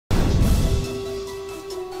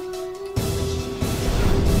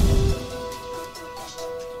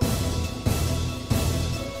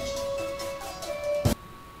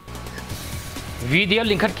Video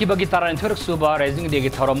लिंखट की बगी तारा इंथरक सुबा राइजिंग डे की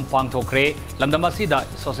थरम पांगथोखरे लमदमसीदा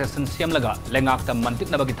association सेमलगा लेंगाक्ता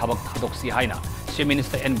मंतिकनबगी थबक थादोक्सी हाइना chief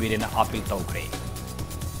minister N बीरेना appeal तौखरे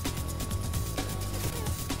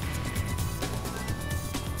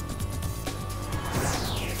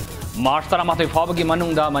मार्च तरामाथोय फावगी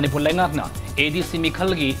मनुंगदा Manipur लेंगाकना ADC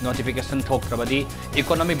मिखलगी notification थोक्त्रबदी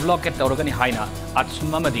economy blockade तौरगनी हाइना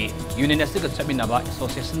अचुममदी union एसिग चबिनबा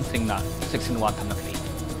association सिंगना 16 वा थमनखली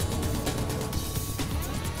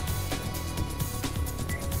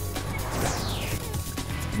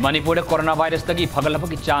मणिपुर कोरोना वायरस तगी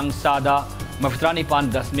फगलपगी चांग सादा मफत्रानी पान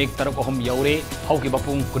 10.3 यौरे हौकी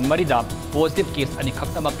बपुंग कुनमरीदा पॉजिटिव केस अनि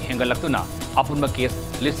खक्तमक हेंगलक्तुना अपुनम केस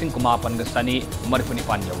 9,9 सनी मरफुनी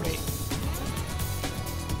पान you're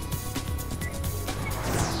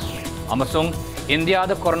अमसुंग India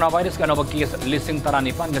the corona virus का नोबा केस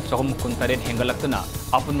 9,19 हेंगलक्तुना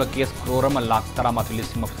अपुनम केस क्रोरम लाख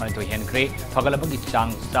 13,9 हेनख्रे फगलपगी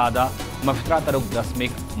चांग सादा मफत्रा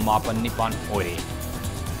 10.9 ओरे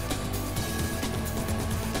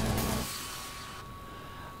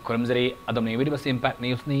खुरमजरी अदमने विडिबस इंपैक्ट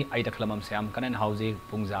न्यूज नि आई तखलमम श्याम कनन हाउजे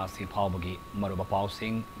पुंजा सी फावबगी मरुबा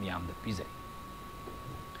पाउसिंग मियाम the पिजे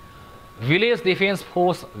village defence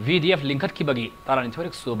force VDF लिंकट की बगी तारानि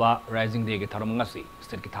थोरक सुबा राइजिंग डे के थरमंगसी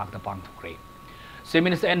स्टेट की थाकता पांगथुखरे chief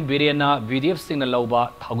minister N बीरेना VDF सिंगना लौबा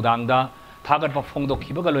थौदांगदा थागत फोंगदो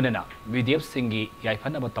खिबगा लोनेना VDF सिंगी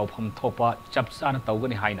याइफनब तौफम थोपा चपचाना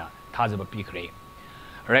तौगनी हाइना थाजब पीखरे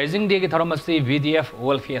राइजिंग डे की थरम से VDF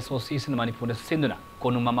welfare association Manipur सिंधुना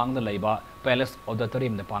कोनुंग ममांग लैबा palace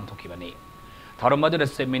auditorium the पांगथोखिबनी थरम अदुदा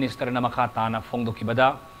chief minister नमखा ताना फोंगदोखिबदा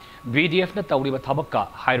वीडीएफ न तौरिबा थबक्का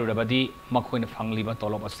हाइरुरबदी मखोइन फंगलिबा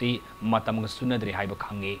तोलोब असि मतमग सुनद्रि हाइबा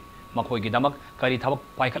खंगे मखोइगी दमक करी थबक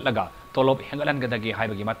पाइखटलगा तोलोब हेंगलनगदगी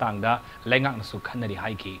हाइबगी मतंगदा लैंगाकनसु खन्नरि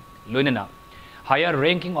हाइखि लोइनना higher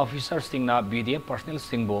ranking officer सिंगना VDF personal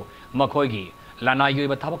सिंगबो मखोइगी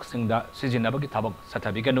लानायुब थबक सिंगदा सिजिनबगी थबक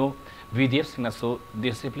सथबिगनु VDF सिंगसु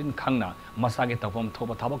discipline खंगना मसागे तफम थोप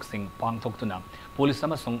थबक सिंग पांगथोक्तुना पुलिस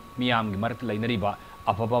अमसुंग मियामगी मरत लैनरिबा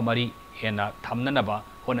अफबा मरी हेना थमननबा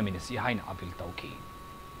होनमिनसी हाइना अपील तौखि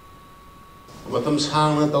मतम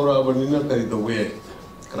सांगना तौराबनिना करी तौबे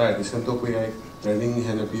कराय सेंटोक याय ट्रेनिंग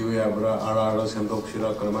हेना पिवे याबरा आरआर सेंटोक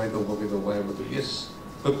सिरा करमाय तौबके तौबा हेबतु यस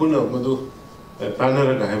पुन मदु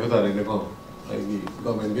तानरगा हेबतारे को आइगी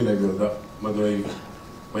गवर्नमेंट की लेवलदा मदुई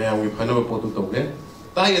मयामगी फनब पोतु तौगे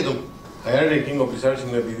ताय दम हायर रैंकिंग ऑफिसर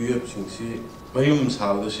सिंग वीडीएफ सिंगसी मयुम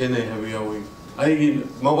सावद सेने हेबियावी आइगी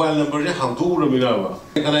मोबाइल नंबर जे हांतुरमिनाबा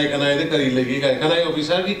कनाय कनाय दे करी लेगी गाय कनाय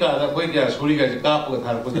ऑफिसर की कादा कोई क्या सोरी गाय काप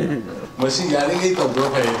थार को मसी यारे गई तौदो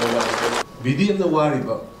फायदा वीडीएफ न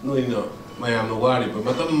वारिबा नोइना मयाम न वारिबा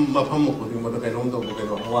मतम मफम खुदी मत कैनोम तौबो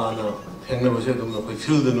कैनो वाना थेंनबसे दम कोई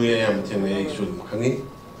फील्ड नुया याम थेंने एक्चुअल खंगी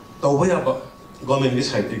तौबा याबा गवर्नमेंट की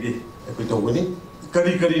साइड की कोई तौबनी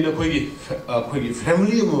करी करी न कोई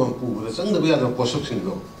फैमिली में पुबदा चंगदब याद पोसक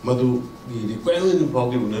सिंगो मधु की रिक्वायरमेंट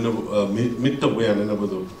फाउगी उनन मिट तब याना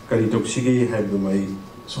बदो करी तोक्सिगे हैब माई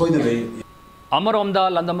सोइदनै अमरोमदा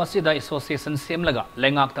लंदमसीदा एसोसिएशन सेमलगा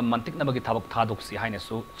लेंगाक्ता मंतिकनबगी थबक थादोक्सी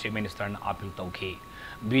हाइनसु चीफ मिनिस्टर न अपील तौखि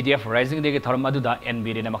वीडीएफ राइजिंग डे के थरम अदुदा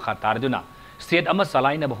एनबीरे नमखा तारदुना स्टेट अमा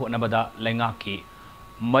सलाइनब होनबदा लेंगाकी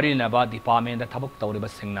मरीनबा डिपार्टमेंट थबक तौरिबा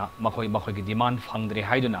सिंगना मखोई डिमांड फंगद्रे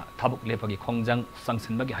हाइदुना थबक लेपगी खोंजंग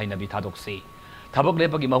संगसिनबगी हाइनबी थादोक्सी थबक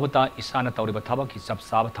लेपगी महुता इसाना तौरिबा थबक की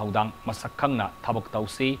चपसाब थौदांग मसक खंगना थबक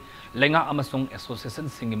तौसी लेंगा अमसुंग एसोसिएशन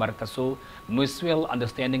सिंगी मरक्तसु म्यूचुअल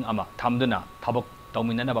अंडरस्टैंडिंग अमा थमदुना थबक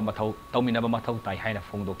तौमिनबा मथौ ताइ हाइना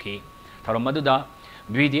फोंगदोखि थरम मदुदा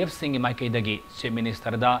वीडीएफ सिंगी माइकैदगी चीफ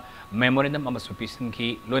मिनिस्टर दा मेमोरेंडम अमसु पिसिनखि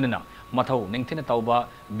लोइनना मथौ निंगथिना तौबा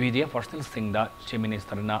वीडीएफ पर्सनल सिंगदा चीफ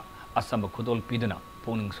मिनिस्टर ना असम खुदोल पिदुना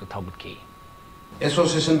पोनिंगसु थौगुतखि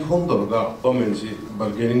एसोसिएशन फोन तौरगा गवर्नमेंट से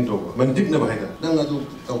बार्गेनिंग तो मंदिक न भाइदा नंग अदु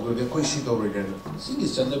तौगदे कोई सी तौरे गना सिगी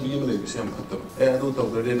चन्नबी म लेबि सेम फत्तब ए अदु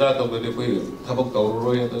तौगदे दा तौगदे कोई थबक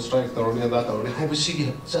तौरो या स्ट्राइक तौरो या दा तौरो हाइब सिगी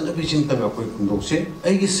चन्नबी चिंतन कोई खुंदोक्से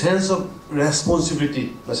एगी सेंस ऑफ रेस्पोंसिबिलिटी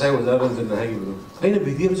मसाइ वजारन जन हाइगिबो अइना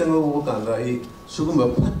वीडियो चंगो कांदा आई सुगुम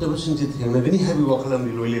फत्तब सिंजि थेंगनबनि हाइबि वखलम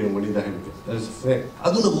दि लोइले रंगनि दा हाइबि दैट्स फैक्ट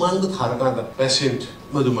अदुना मांग थारकांदा पेशेंट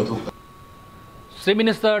मधु मथु चीफ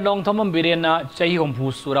मिनिस्टर नोंथमम बिरेना चाही होमफु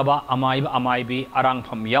सुरबा अमाइबी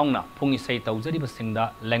अरांगफम यावना फुंगिसै तौजरिबसिंगदा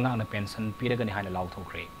लेंगांना पेंशन पिरगनि हाइना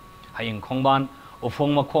लाउथोखरे हयिंग खोंबान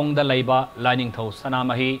उफोंग मखोंगदा लैबा लाइनिंगथौ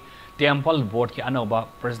सनामही टेम्पल बोर्ड की अनौबा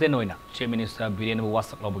प्रेसिडेंट होइना चीफ मिनिस्टर बिरेन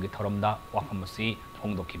वासक लौबगी थरमदा वाफमसी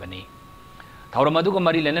फोंगदोखिबनी थौरम अदुगा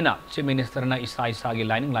मरी लेनना चीफ मिनिस्टरना इसा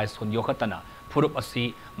लाइनिंग लाइसोन योखतना फुरुप असि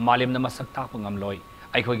मालेमना मसक ताकप ngamloi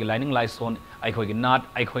अखोगी lining लाइसोन अखोगी naught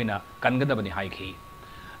अखोइना कनगदबनि हाइखि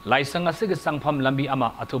laisang asigi sangpham lambi ama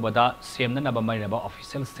athubada semnanaba marinaba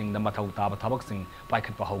official sing da mathau taba thabak sing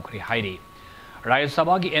paikhatpa hokri hairi Rajya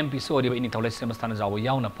Sabha gi MP soriba ini tholai semastana jawo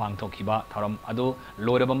yauna pangthokiba tharam adu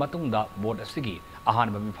loiraba matungda board asigi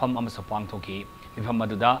ahanba mifam ama sa pangthoki mifam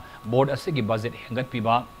aduda board asigi budget hengat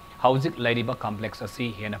piba Hauzik Lairiba complex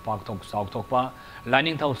asi hena paktok saukthokpa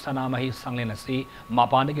lining thau sanamahi sanglen asi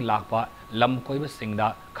mapandagi lakpa lam koiba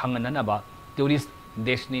singda khangananaba tourist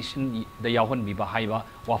destination da yawhan biba haiba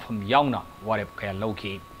wafam yauna warep kaya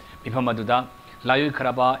lauki mifam aduda layoi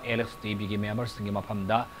kharaba LXTB gi members singi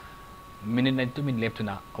mafamda minute 92 min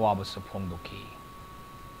leptuna awaba sa phongdoki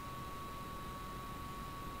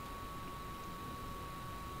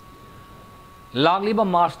Lagliba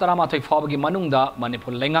March Tarama Thai Fabagi Manungda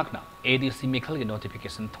Manipur Lengakna ADC Mikal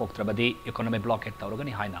notification Thoktrabadi economic blockade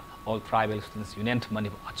Tauragani Haina all tribal students union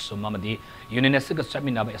Manipur Atsumamadi Union Esiga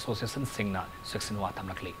Chaminaba Association Singna section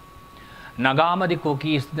Watamnakli Nagamadi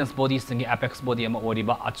Koki students body singi apex body ama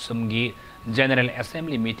Oriba Atsumgi General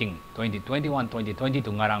Assembly meeting 2021-2022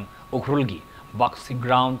 ngarang Ukrulgi Baksi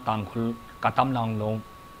ground Tangkul Katam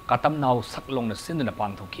Nau Saklong na Sindana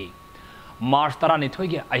Pangthoki March Tarani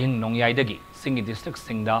Thoigi Aying Nongyai Singi district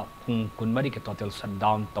Singda Hung Kunmari ke total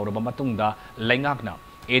shutdown Tauraba Matungda Lengakna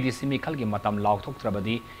ADC Mikalgi Matam Lautok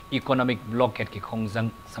Trabadi economic blockade ki Khongjang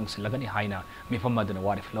Sangsilagani Haina Mifamaduna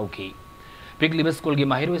Warif Loki Pigliba School gi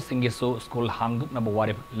Mahiru Singiso School Hangduk na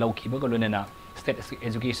Warif Loki Bagalunena State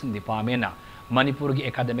Education Department na Manipur gi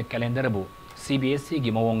academic calendar bu CBSE gi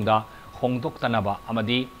Mawongda Hongdok Tanaba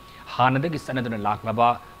Amadi Hanadagi Sanaduna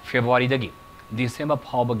Laklaba February dagi December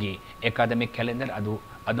Pawbagi academic calendar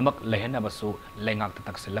adumak lehenabasu lengak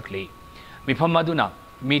taksilakli mifam maduna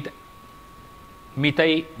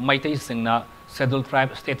maitai singna scheduled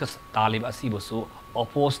tribe status talib asibusu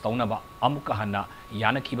oppose taunaba amuka hanna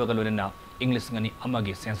yana kibagalunena English ngani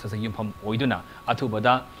amagi census yumpham oiduna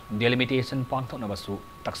athubada delimitation pangthoknabasu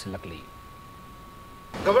taksilakli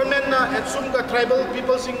Government assume the tribal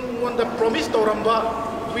people sing on the promise Tauramba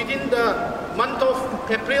within the month of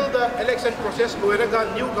April the election process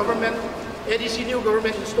loiraga new government ADC new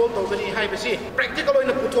government installed tawgani haibasi practical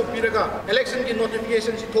oina puthok piraga election ki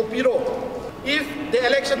notification si thopiro if the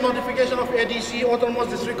election notification of ADC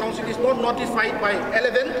autonomous district council is not notified by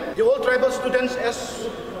 11 the all tribal students as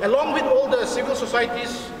along with all the civil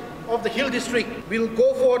societies of the hill district will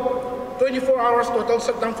go for 24 hours total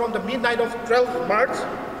shutdown from the midnight of 12 March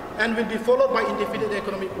and will be followed by indefinite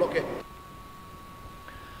economic blockade.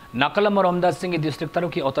 Nakalamaromda Singi District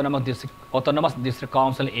Taruki Autonomous District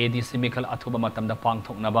Council ADC Mikal Athuba Matamda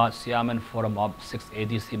Pangthoknaba Siaman Forum of 6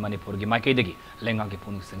 ADC Manipur gi Maikaidagi Lengaki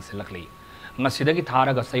Puni Singsilakli Ngasidagi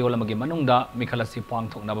Tharaga Sayolamagi Manungda Mikalasi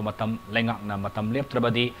Pangthoknaba Matam Lengakna Matam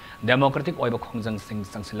Leptrabadi Democratic Oiba Khongjang Sing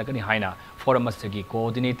Sangsilakani Haina Forum Masigi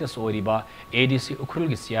Coordinators Oriba ADC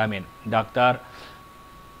Ukrulgi Siamen Dr.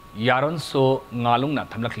 Yaron So Ngalungna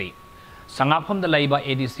Tamlakli Sangapam the Laiba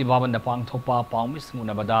ADC Baban the Pangthopa Pangmis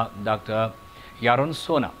Munabada Dr. Yaron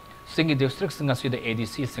Sona Singi District Singasi the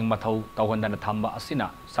ADC Singmatau Tawandana Tamba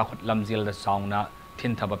Asina Sakut Lamzil the Sauna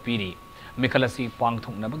Tintaba Piri Mikalasi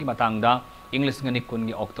Pangthok Nabagi Matangda English Ngani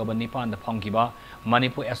Kungi October Nipan the Pangiba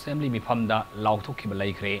Manipur Assembly Mipamda Lautokiba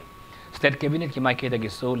Laikre State Cabinet Kimaike the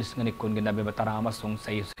Giso Lisngani Kungi Nabibatarama Song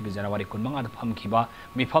Say January Kunmanga the Pamkiba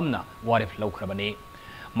Mipamna Warif Laukrabani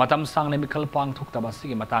Matam Sang Mikal Pangthok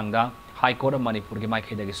Tabasigi Matangda High Court of Manipur gi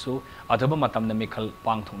Maike the Gisu Ataba Matam the Mikal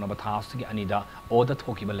Pangthok Nabathasigi Anida Oda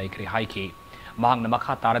Tokiba Laikre Haiki Mahang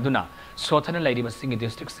Namakha Taraduna Sotan Lady Singi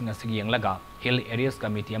District Singasigi Yanglaga Hill Areas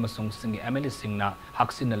Committee Amasung Singi Emily Singna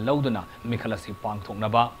Haksina Lauduna Mikalasi Pangthok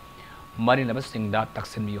Naba Marinaba Singda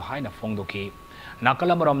Taksin Yuhaina Fongdoki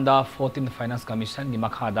Nakalamuramda 14th Finance Commission gi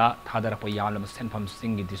Makhada Thadarapo Yalam Senpam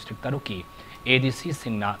Singi District Taruki ADC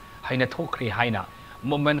Singna Haina Thokri Haina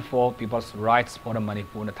Movement for People's Rights for the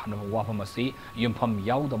Manipur na Thanwa Wafamasi Yumpam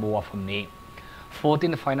Yaudaba Wafamni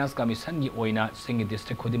 14th Finance Commission gi Oina Singi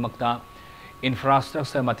District Khudimakta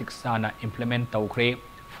Infrastructure Matik Sana implement Taukre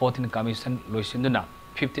 14th Commission Loisinduna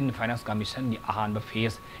 15th Finance Commission gi Ahanba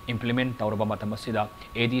Phase implement Tauraba Matamasida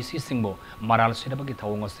ADC Singbo Maral Sidabagi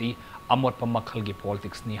Tawngasi Amot Pamakal gi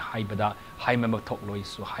politics ni Haibada High Member Thok Loi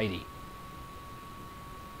Su Hairi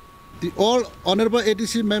The all honorable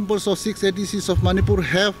ADC members of 6 ADCs of Manipur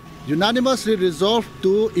have unanimously resolved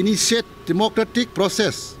to initiate democratic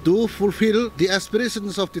process to fulfill the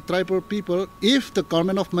aspirations of the tribal people if the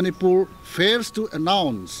government of Manipur fails to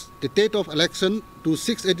announce the date of election to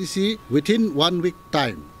 6 ADC within 1 week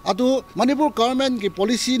time. adu Manipur government ki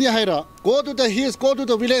policy ni haira go to the hills, go to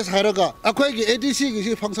the village hairaga akhoi ki ADC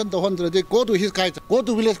ki function to hon de go to his kai go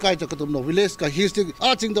to village kai ka tum no village ka hills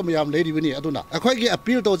a ching the mayam lady bini aduna akhoi ki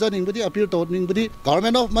appeal to janing budi appeal to ning budi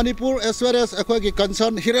government of Manipur as well as akhoi ki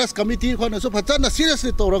concern harass committee khon so phachana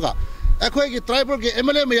seriously to raga akhoi ki tribal ki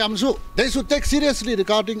MLA mayam su they should take seriously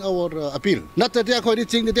regarding our appeal not that akhoi ni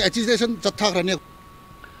ching the agitation chathak rani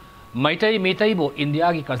Maitai bo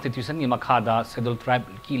India ki constitution ki makhada scheduled tribe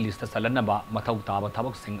ki list salanaba mathau taba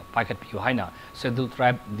thabak sing paikat piu haina scheduled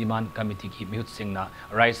tribe demand committee ki mihut sing na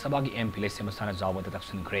Rai Sabha ki MP le semasana jawa ta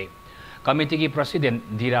taksin kre committee ki president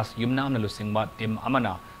Dhiras Yumnam na lusingba tim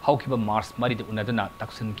amana haukiba Mars mari de unaduna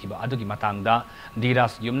taksin kiba adugi matangda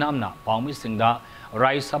Dhiras Yumnam na paumi singda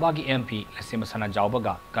Rai Sabha ki MP le semasana jawa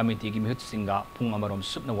ga committee ki mihut singa phung amarom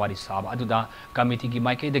supna wari sab aduda committee ki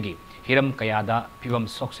maike degi Hiram Kayada Pivam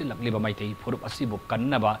Soksi Lakliba Maitai Purup Asibu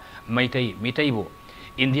Kannaba Maitai Mitaibu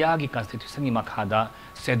India ki constitution ki makhada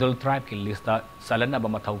scheduled tribe ki lista salanaba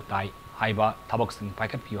mathau tai haiba thabak sing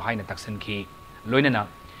paikat piu haina taksin ki loinana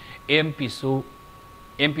MP su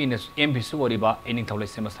oriba ening thole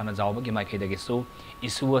semasana jawba ki maikai dagi su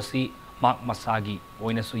issue asi mak masagi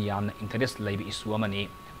oina su yamna interest laibi issue amani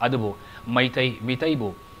adubu Maitai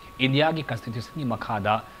Mitaibu India ki constitution ki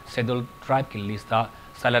makhada scheduled tribe ki lista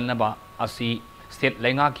Salanaba asi state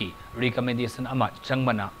lengaki recommendation ama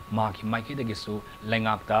changmana maki maiki dagisu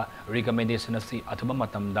lengakta recommendation asi athuba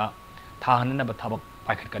matamda thahanna ba thabak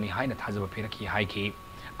paikhatkani haina thajaba phiraki haiki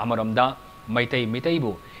amaramda maitai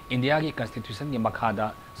mitaibu India ki constitution ki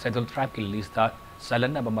makhada scheduled tribe ki lista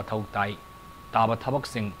salanaba mathau tai taba thabak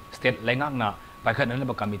sing state lengakna paikhatna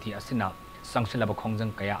ba committee asina sangsilaba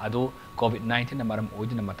khongjang kaya adu COVID-19 na maram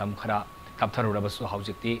oidina matam khara Taptaru Rabasu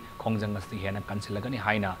Haujiti, Kongjang Hena Kansilagani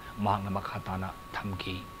Haina, Mahang Makhatana,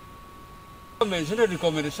 Tamki.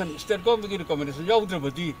 Recommendation, state government recommendation,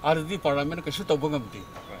 Yaudabadi, RD Parliament, Kashutabungamti.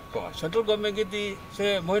 Central government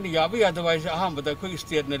say Moini Yabi, otherwise, but the quick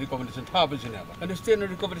state recommendation Tabas in Eva. And the state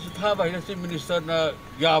recommendation Taba, Minister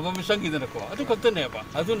Yava Misangi the Ko. I took up the Neva.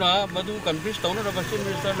 Aduna, Madu, Country Stone of a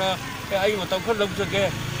Minister, I want to look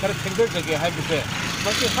again, Karakingas again, have to say.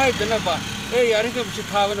 Must hide the number. Hey, I think I'm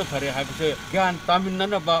Chicago, have to say, Gan,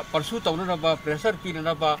 Taminaba, Pursuit Tonaba, Pressure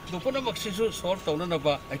Pinanaba, Dupunamaxisu, Sort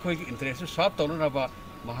Tonaba, I quite interested, Sharp Tonaba,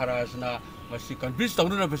 Maharajna, must convince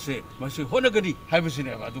Tonaba, say, must Honagani, have a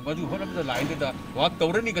cinema, do Madu Honab the line that what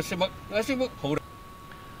Torani Gasima.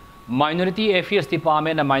 Minority Affairs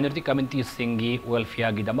Department and Minority Committee Singi,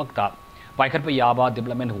 Welfare Gidamakta, Paikat Yaba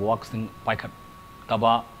Development Works in Paikat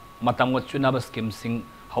Taba, Matamwat Chunaba Skim Sing.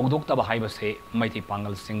 Haudok taba haiba se maiti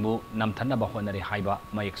pangal singbu namthana ba honari haiba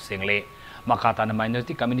mayek single makata na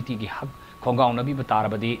minority community ki hak khongaung nabi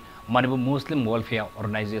batarabadi Manipur Muslim Welfare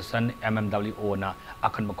Organization MMWO na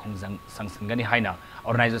akan makhongjang sangsangani haina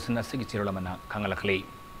organization asigi chirolamana khangalakle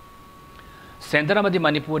Center amadi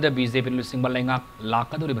Manipur da BJP lusing balengak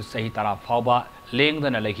lakaduri ba sahi tara phawba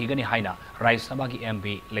lengdana lekhigani haina Rai Sabha ki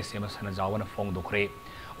MP lesema sana jawana phong dokre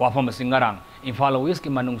Wafam Singarang, Infalo Whisky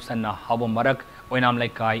Manung Sana, Habom Marak, Oinam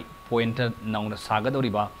Laikai, Pointer Nauna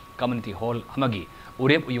Sagadoriba, Community Hall, Amagi,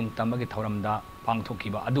 Urep Yung Tamagi Tauramda,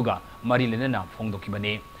 Pangtokiba Aduga, Marilena,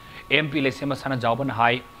 Fongdokibane, MP Lesema Sana Jauban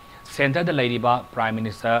High, Center the Ladyba, Prime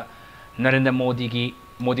Minister Narendra Modi ki,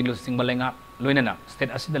 Modi Lusing Balenga, Luinana, State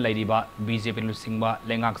Asi the Ladyba, BJP Lusingba,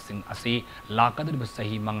 Lengak Sing Asi, Lakaduriba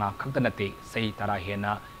Sahi Manga, Kaktanate, Sahi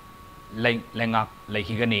Tarahena, Lengak,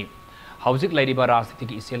 Laikigani. Haujik Ladiba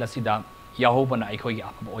Rastiki Iselasida, Yahobana Ikoi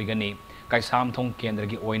Apab Oigani, Kaisam Tong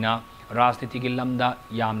Kendrigi Oina, Rastiki Lamda,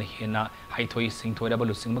 Yam Hena, Haitoi Sing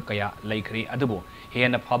Toidablu Singmakaya, Laikri Adubu,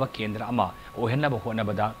 Hena Paba Kendra Ama, Ohena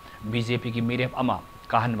Bahonabada, BJP Mirep Ama,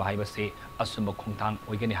 Kahan Bahibase, Asumba Kongtang,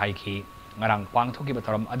 Oigani Haiki, Narang Pang Toki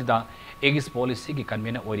Bataram Adida, Egis Policy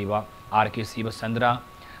Kanmena Oriba, RK Siba Sandra,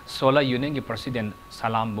 Sola Union President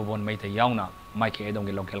Salam Bubon Maita Yauna, Mike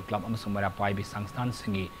Edong local club Amasumara Paibi Sangstan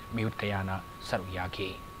Singi, Miut Kayana,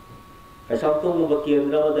 Saruyaki. I saw two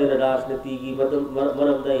Kendra, the Rasnati,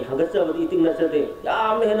 Madam Day, Hagacha, eating Nasate,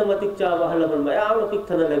 Yam Henamatic Chava, Halaman, my hour of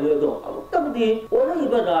Pictana Lemudo. Tamdi, only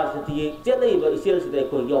Rasati, Jelly, Sales de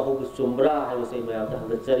Koyo, Sumbra, I will say my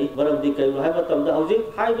Hagachi, Madam Dick, I have a Tam the housing,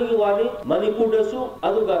 Hiding Wani, Manipur Su,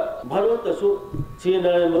 Aduga, Barota Su, China,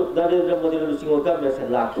 Darendra Model Singoka,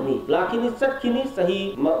 Lakini, Lakini, Sakini,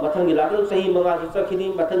 Sahi, Matangi Lago, Sahi Maga,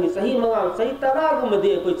 Sakini, Matangi, Sahi Maga, Sahi Tarago,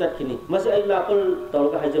 Made, Sakini, Masai Lapel,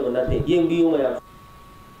 Tolka Hajavanati.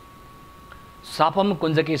 Sapam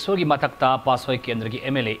Kunjakeswar ki mathakta Pasoi Kendra ki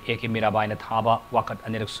MLA Eki Mirabai na thaba wakat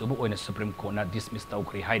anirak subu oina Supreme Court na dismiss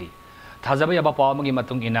taukri hairi thajaba yaba pawmagi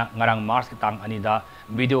matung ina ngarang March ki tang anida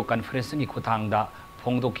video conferencing ki khuthangda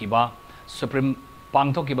phongdokiba Supreme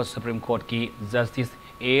पांगथोकिबा supreme court की justice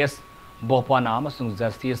S बोपाना अमसुंग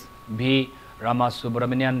justice भी रामा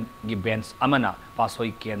सुब्रमण्यन की bench अमना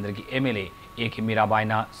पासोई केंद्र की MLA ए की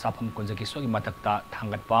मीराबाईना साफम कुंजकिसोगी मतकता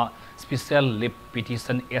थांगतपा special lip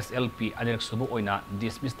petition SLP अनिरक सुबु ओइना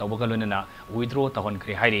dismiss तौबगा लोनना withdraw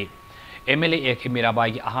तहनख्रे हाइरे MLA ए की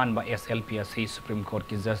मीराबाई की अहानबा SLP असि supreme court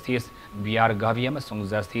की जस्टिस बीआर गावी अमसुंग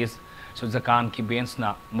जस्टिस सुजकान की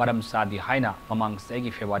बेंचना मरम सादी हाइना ममांग सेगी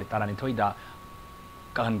फेब्रुआरी 12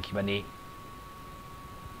 कहनखिबनी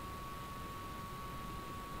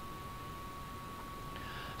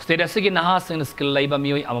स्टेट असि नहा सिंग skill lab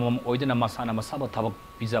मियोय um ओइदना मसाना मसाब थबक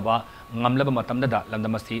पिजबा ngamlaba matamda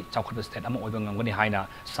landamasi chawkhut state ama oiba ngangani haina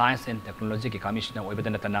science and technology ki commissioner oiba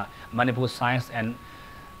danatana Manipur Science and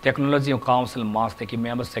Technology Council Master ki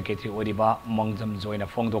member secretary oriba mongjam joina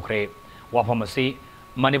phongdokre waphamasi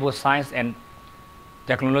Manipur Science and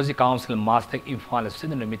Technology Council Master Imphal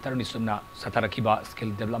Sidna Mitarni Sumna Satarakiba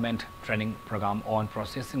Skill Development Training Program on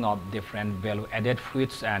processing of different value added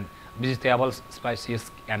fruits and vegetables,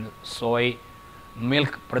 spices and soy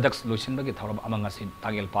milk products solution bagi thawab amang asin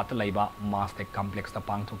tagel pat laiba master complex ta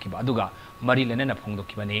pangthokiba aduga mari lenena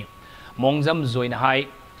phongdokibani mongjam join hai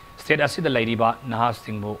state asida lairiba naha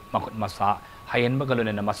singbu makut masa hayenba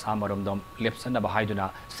galonena masa maromdom lepsana ba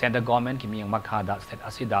haiduna central government ki miyang makhada state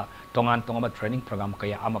asida tongan tongaba training program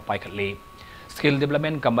kaya ama paikhatle skill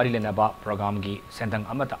development kamari lenaba program gi sentang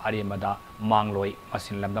amata arimada mangloi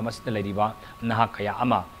masin lamda masida lairiba naha kaya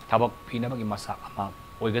ama thabak phinabagi masa ama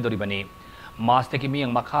oigadoribani Master ki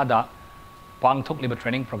miyang makhada pangthok liba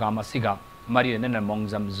training program asiga mari nena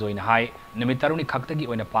mongjam join hai nimitaruni khaktagi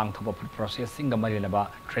oina pangthoba food processing ga mari laba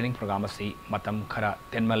training program asi matam khara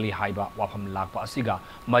tenmali haiba wafam lakpa asiga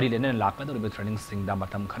mari nena lakna do training sing da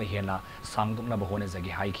matam khara hena sangdukna ba hone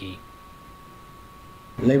jagi hai ki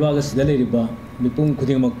leibaga sida leriba mipum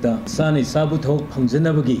khudingmakta sani sabu thok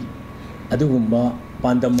phangjanabagi adugumba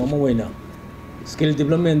pandam mama oina skill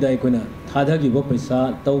development da ikona thadagi bo paisa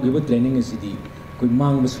tawgi bo training asidi koi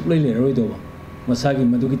mang ba suklai le roi do masagi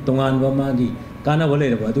madugi tongan ba magi kana bo le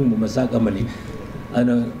ba adum masak amali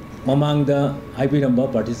ana mamang da haibiramba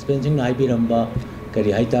participants na haibiramba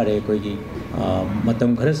kari haitare koi gi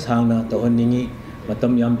matam khara sangna tawhanningi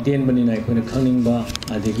matam yam ten bani na ikona khangning ba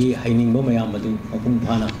adigi haining ba mayam adu apung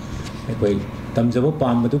phana koi tamjabo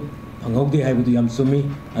pam badu anghogdi haibadu yam sumi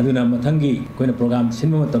aduna mathangi koina program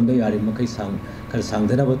sinma matamda yari makai sang kal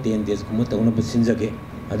sangdana ba 10 days kuma tawna ba sinjage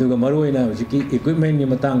aduga maroina hojiki equipment ni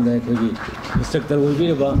matang da koi instructor oibi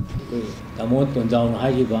ba koi tamot tonjaw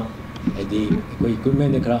haigi ba adi koi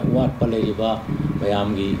equipment kra wat palai ba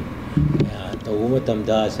mayam gi tawu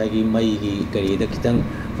matamda sagi mai gi kari da kitang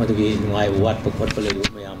madugi ngai wat pakot palai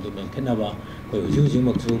mayam du men khena ba koi huju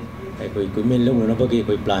maksu koi equipment lo na ba gi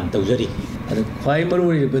koi plan tawjari adu khwai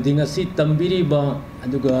maruri badinga si tambiri ba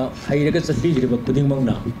aduga hairaga chatbiri ba kuding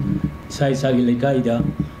mangna sai sagi lekai da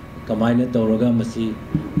kamaina tawraga masi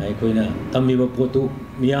aikoina tammi ba potu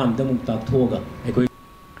miyam da muk tak thoga aikoi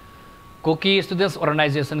Koki Students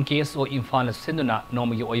Organization case o Imphal Sinduna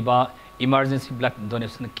nomi oiba emergency blood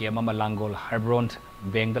donation ke mama langol Harbron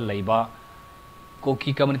Bank da leiba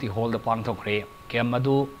Koki Community Hall da pangthokre ke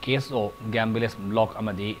madu case o Gambiles block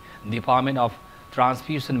amadi Department of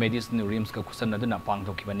Transfusion Medicine Rims ka kusan aduna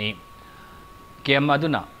pangthokibani kem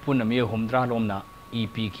aduna punna mi humdra lomna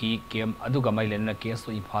EP ki kem aduga mailena case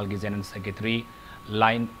o Imphal gi General Secretary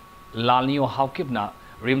line Lalnio Haukipna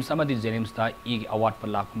Rims amadi Jenims ta e award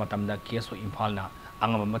palak matamda case o Imphal na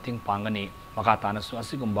angama mating pangani makatana su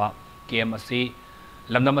asigumba kem asi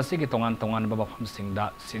lamdam asi ki tongan ba bafam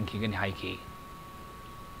singda sinkigani haiki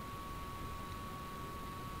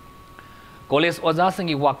College Oza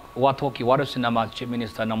Singi Watoki Warusinama Chief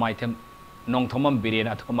Minister Namaitem Nongthomam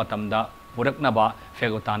Biren at Kumatamda Puraknaba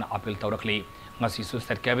Fegotan Appeal Taurakli Ngasi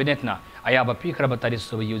State Cabinet na Ayaba Pikrabatari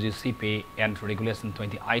Sub UGC Pay and Regulation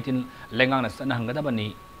 2018 Lengang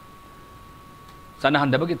Sanahangadabani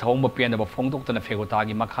Sanahandabaki Thomba Pian of Fongdok na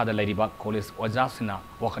Fegotagi Makada Ladiba College Oza Sina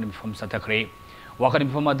Wakanim from Satakre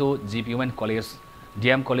Wakanim Fomadu GPUN College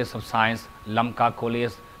DM College of Science Lamka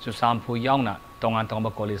College Susampu Yauna Tongan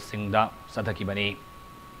Tongba College Singda Satakibani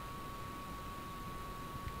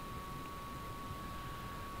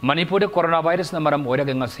Manipur coronavirus na maram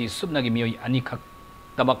oiraga ngasi subnagi miyoy anikak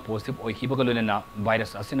tabak positive oikibagaluna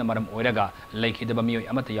virus asina maram oiraga laikidaba miyoy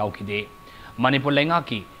amata yaukide Manipur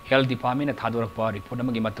lengaki Health Department thadorakpa report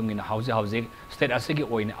amagi matungina hauze state asigi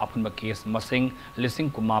oina apunba case masing lising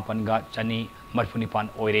kumapan ga chani marfunipan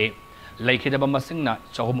oire laikidaba masingna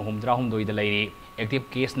chahum humdra humdoida lairi active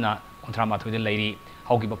case na kontra mathoida lairi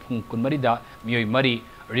haugiba phung kunmarida miyoy mari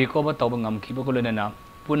recover tawba ngamkibagolena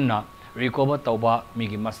punna recover tauba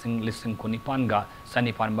migi masing lising kunipan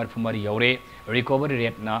sanipan marfumari yaure recovery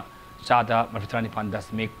rate na chada marfitranipan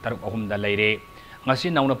dasmik taruk ahum da leire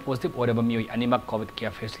ngasi nauna positive oraba mioi animak covid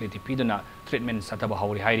care facility piduna treatment sataba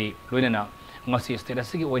hauri hairi loinana ngasi state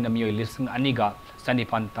asigi oina mioi lising aniga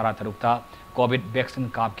sanipan taratarukta covid vaccine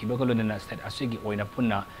kap ki bagoluna state asigi oina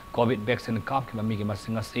punna covid vaccine kap ki migi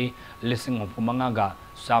masing asi lising opumanga ga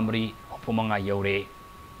samri opumanga yaure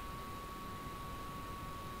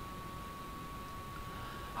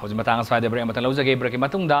hauji matang aswai debre matang laujage break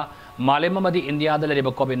matungda malem amadi india da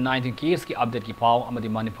leriba covid-19 case ki update ki pau amadi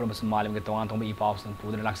manipur mas malem ke tongan thongba i pau sang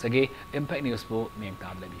pudna laksage impact news po meng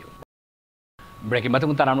tab lebiyo break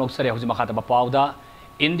matung taram lok sare hauji makhata ba pau da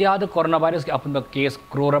india da coronavirus ki apun ba case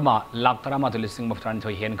crorama lakh tarama to lising maftan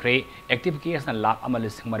thoi hen kre active case na lakh amal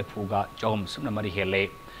lising mari phuga jom sumna mari hele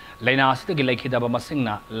laina asidagi laikhidaba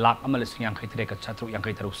masingna lakh amal lising yang khaitre ka chatru yang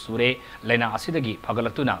khaitaruk sure laina asidagi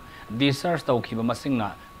phagalatuna discharge tawkhiba masingna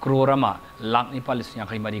crorama lakh nipal lising yang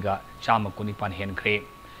khai mariga chama kunipan hen kre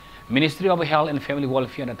Ministry of Health and Family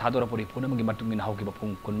Welfare na thadora puri punamagi matungin hauki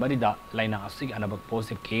bapung kunmarida laina asig anabak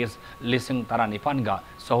positive case lising taranipan ga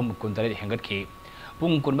sahum kuntare hengat ki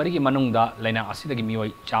pung kunmarigi manungda laina asidagi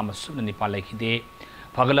mioi chama subna nipal laikhide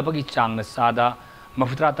phagalapagi chang na sada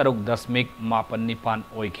mafitra taruk dasmik mapan nipan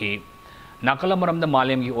oiki nakala maramda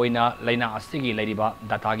malem gi oina laina asigi lairiba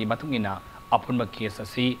data gi matungina apunma case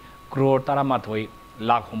asi crore taramathoi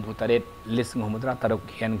lakh humputaret lising humudra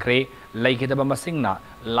taruk hen kre laikhidaba masingna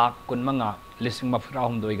lakh kunmanga lising mafira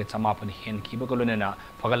humdoi ga chamapan hen kiba kolonena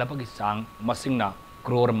phagalapagi chang masingna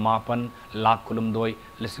crore mapan lakh kulumdoi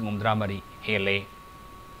lising humdra mari hele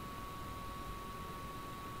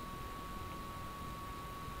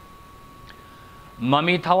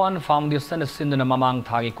Mami Thawan Foundation sinduna mamang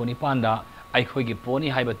thagi kunipanda aikhoi gi poni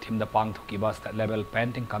haiba team da pangthoki ba state level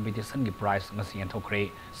painting competition gi prize ngasi anthokre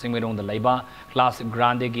singmerong da leiba class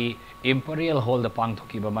grande gi imperial hall da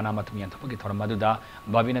pangthoki ba manamatum yanthopagi thormaduda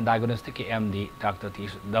babina diagnostic ki MD Dr.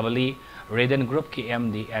 Tish Double Reden Group ki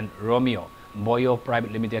MD and Romeo Boyo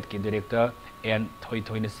Private Limited ki director and thoi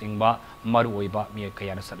singba maru oiba mi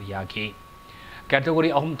kayana sariya ki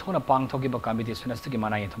category ahum thona pangthoki ba competition asigi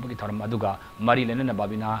manai thopagi thoram aduga mari lenana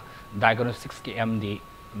babina diagnostics ki MD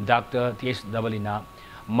Dr. T.H. Dabalina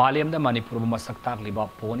Malem da Manipur masaktak liba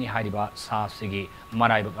poni hariba sa sigi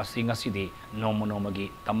maraibak asinga sidi nomagi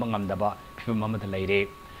tambangam daba phimamad leire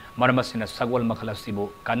maramasina sagwal makhala sibu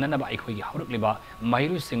kanana ba aikhoi gi hauruk liba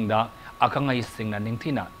mahiru singda akangai singna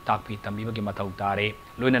ningthina takpi tambiba gi mathau tare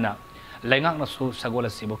loinana laingak na su sagwal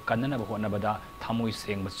sibu kanana ba hona bada thamui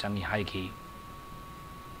seng bachangi haiki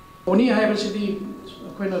Oni haibasidi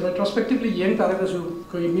koina retrospectively yeng taragasu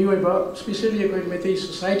koi miwaiba especially koi Meitei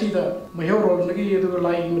society da mahorol nagi edu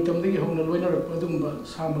lai mitamdagi hona loina adumba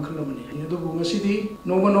sama khalamani edu ngasidi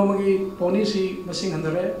noma gi poni si masing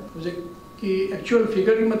handare project ki actual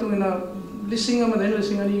figure ki matungina listing ama den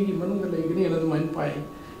listing ani gi manung laigini ela dumain pai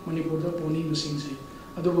Manipur da poni masing se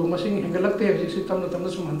adu masing hengalakte si tamna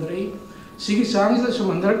sum handare sigi sang da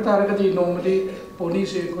sum handarak taragadi normally poni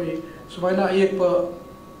se koi subaina ayek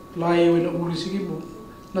Lai when Urisigi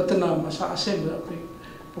Natana Masa Assembly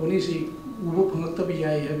Ponisi Ubu Panatabi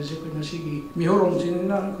have Masigi Mihoron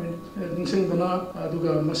Jinina Ningsingana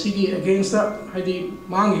Duga Masigi against the Hadi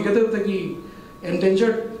Mangi Gadaki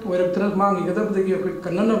endangered where Mangi Gadaki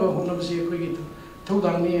Kanana Honamsi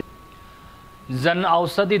Todani Zan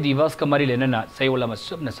Ausadi Divas Kamari Lenana Sayulama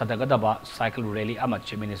Subna Sadagadaba Cycle Rally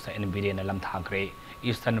Amateur Minister in Bidian Lam Thakre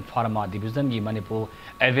Eastern Pharma Division gi Manipur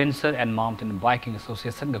Adventure and Mountain Biking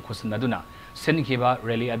Association ga khusanaduna sinkiba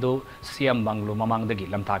rally adu CM Banglo mamangdagi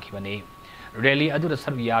lamthakibani rally adu da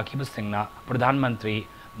sarviya khiba singna Pradhan Mantri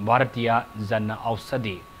Bharatiya Jan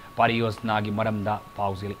Ausadi Pariyojna gi maramda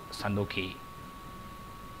pauzil sandoki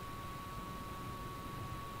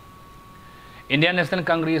Indian National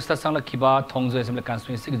Congress ta sanglakiba Thongju Assembly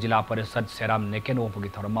Constituency Jila Parishad Seram Neken Opagi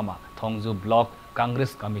Thoramama Thongju Block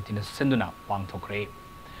Congress Committee na sinduna pangthokre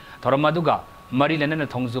Thoramaduga Mari Lenana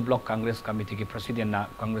Thongju Block Congress Committee ki President na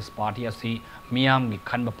Congress Party asi Miyam gi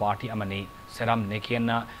Khanba Party amani Seram Neken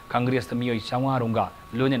na Congress ta miyoi changarunga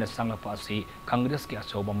Lunena sanglapa asi Congress ki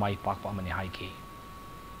achoba mai pakpa amani haiki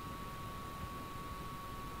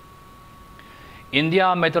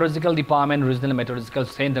India Meteorological Department Regional Meteorological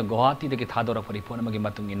Center Guwahati dagi thadora paripona magi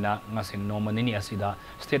matungina ngasi nomanini asida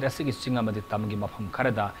state asigi singa madi tamgi mafam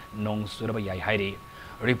kharada nong suraba yai hairi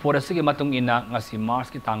report asigi matungina ngasi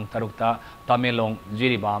March ki tang tarukta Tamelong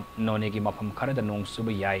Jiribam None ki mafam kharada nong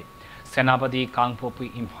suba yai Senapati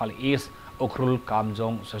Kangpopi Imphal East Ukhrul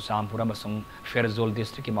Kamjong Sasampura masung Ferzol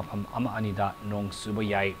district ki mafam ama anida nong suba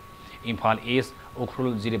yai Imphal East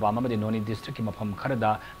Ukhrul Jiribam amadi Noni district ki mafam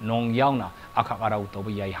kharada nong yauna akha arau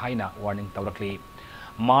toba yai haina warning tawrakli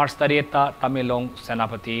Mars tareta Tamelong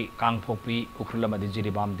Senapati Kangpokpi Ukhrul amadi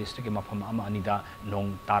Jiribam district ki mafam ama anida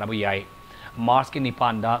nong tarabu yai Mars ki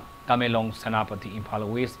nipanda Tamelong Senapati Imphal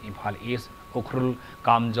West Imphal East Ukhrul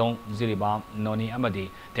Kamjong Jiribam Noni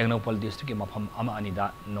amadi Technopol district ki mafam ama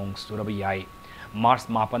anida nong surabu yai Mars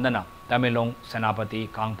Mapandana Tamelong Senapati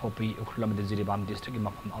Kangpokpi Ukhrul amadi Jiribam district ki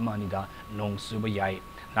mafam ama anida nong suba yai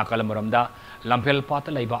Nakalamuramda Lampel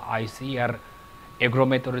Pata Laiba ICR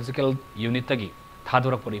Agrometeorological Unit tagi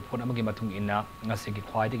Thadurakpuri phone amagi mathung inna ngasi ki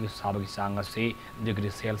khwaidagi sabagi sang ase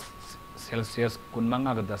degree Celsius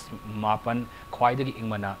kunmanga ga 10 khwaidagi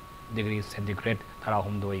ingmana degree centigrade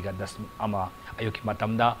tarahumdoi ga 10 ama ayuki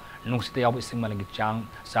matamda nungsita yaw ising malangi chang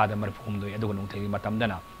sada marphumdoi adugo nungthegi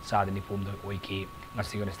matamdana sada ni phumdoi oiki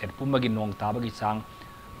ngasi ga state pumbagi nong tabagi chang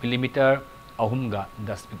millimeter ahumga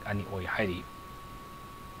 10 ani oi hairi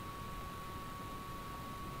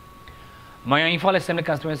Maya Imphal Assembly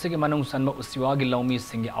constituency ki manung sanba usiwa gi lawmi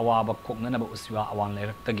singi awaba koknanaba usiwa awang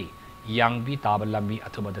lairak yang bi tabal lambi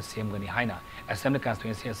athuba da sem gani haina Assembly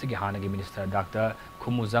constituency asigi hanagi minister Dr.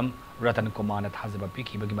 Khumuzam Ratan Kumar na thazaba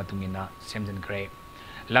pikhi bagi matungina semjen gre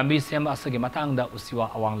lambi sem asigi matangda usiwa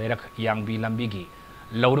awang lairak yang bi lambi gi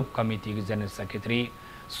lawrup committee gi general secretary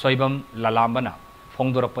Soibam Lalambana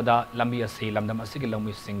phongdorakpada lambi ase lamdam asigi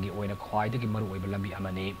lawmi singi oina khwaidagi maru oiba lambi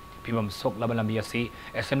amani Pimam Sok Labalambi asi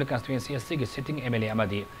Assembly constituency asigi sitting MLA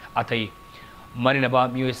amadi atai Marinaba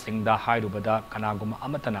Mui Singh da Hairubada Kanaguma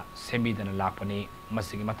Amatana Semidana Lakpani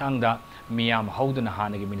Masigi Matangda Miyam Hauduna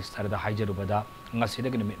Hanagi Minister da Haijarubada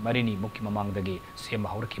Ngasidagi Marini Muki Mamangdagi Sema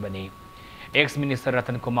Haurkibani Ex Minister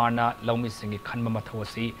Ratan Kumarna Laumi Singh Khanma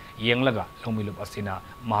Mathawasi Yenglaga Laumi Lup Asina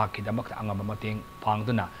Mahakidamak Angama Mating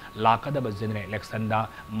Pangduna Lakadaba General Election da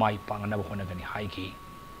Mai Panganaba Honagani Haiki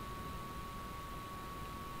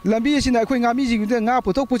lambi asina akhoi ngami jingde nga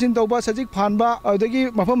puthok puchin tawba sajik phanba adagi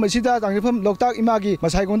mafam masida tangjefam loktak imagi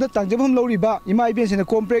masai gonda tangjefam loriba ima iben sina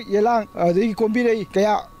komprek yelang adagi kombirei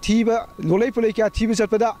kaya thiba lolai pulai kya thiba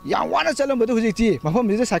chatpada yang wana chalam badu hujikti mafam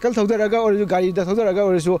mide cycle thawdaraga or gari da thawdaraga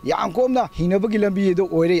or so yang komna hinabagi lambi do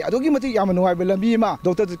oire adogi mati yam nuai ba lambi ma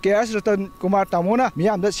Dr. KS Ratan Kumar Tamona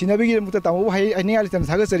miyam da sinabigi mutta tamu hai aningali tan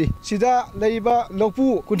sagasari sida leiba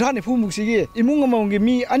lokpu kunthani phu muksigi imung amongi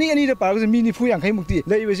mi ani da paraga mi ni phu yang khai mukti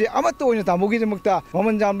se amat oina tamogi demukta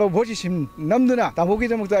maman jamba bhoji sim namduna tamogi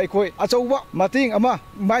demukta aikoi achauba mating ama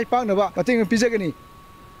mai paknaba mating pijagani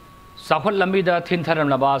Sakhwat Lambida Thintaram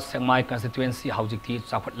Laba Sengmai constituency Haujikti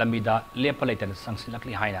Sakhwat Lambida Lepalaitan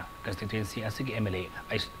Sangsilakli Haina constituency asigi MLA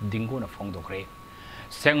Ais Dingo na Fongdokre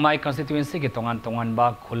Sengmai constituency ki tongan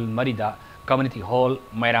ba khul marida community hall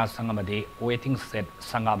Maira Sangamade waiting set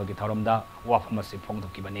Sangabagi Tharamda Wafamasi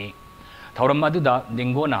Fongdokibani Tharam Maduda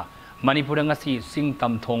Dingona Manipuri ngasi sing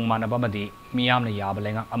tam thong manabamadi miyamna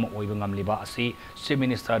yabalenga ama oiba ngamliba asi Chief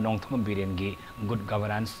Minister Nongthom Birengi good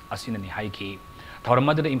governance asinani haiki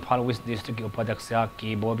Tharamadu Imphal West District ki Upadhyakshya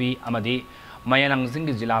ki Bobi amadi Mayanangjing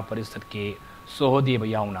ki Jila Parishad ki Sohodeba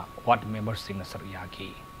yauna ward member sing nasar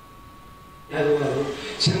yaki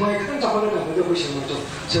Semai kan jawapan kan ada kuis semai tu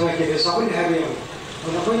semai kita siapa ni hari yang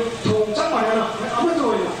orang kau thong cak mana na apa tu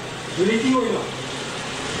orang unity orang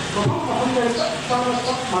Mapang dari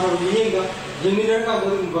cak mana ni enggak, yang ni mereka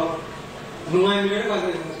dari enggak, nungai mereka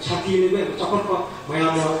dari cati ni ber, cakap apa,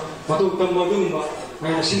 macam batu utama tu enggak,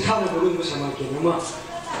 macam singkang tu enggak sama kita, nama,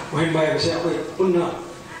 macam bayar saya apa pun na,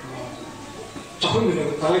 cakap ni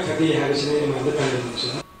mereka tarik hati hari sini macam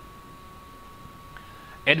tu.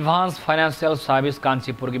 Advanced Financial Service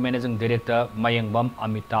Kanchipur ki Managing Director Mayangbam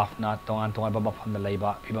Amitabh na tongan baba famda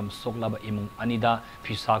laiba phibam soklaba imung anida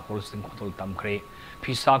phisa kol sing khotol tamkre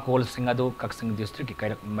phisa kol singadu kaksing district ki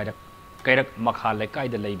kairak makha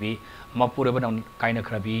lekai da laibi mapura ban kaina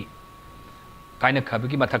khabi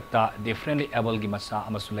ki mathakta differently able gi masa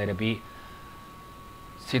amasu lairabi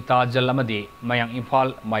Sita Jalamadi Mayang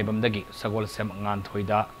Imphal Maibamdagi Sagol Sem Ngan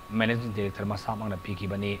Thoida Managing Director Masamang Piki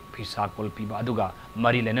Bani Pisa Kol Piba Aduga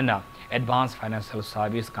Mari Lenana Advanced Financial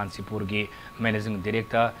Service Kansipur gi Managing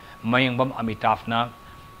Director Mayangbam Amitabh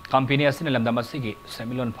company asin lamdamasigi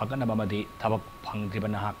semilon phagana bamadi thabak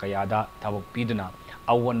phangdribana kayada thabak piduna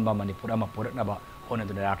awan ba Manipur ama puraknaba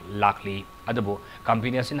honaduna lakli adubu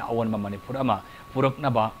company asin awan ba Manipur ama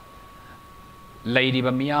puraknaba Lady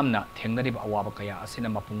Bamiamna, Tengarib Awaba Kaya,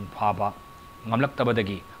 Asina Mapung Paba, Mamlak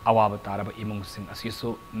Tabadagi, Awaba Taraba Imung Sing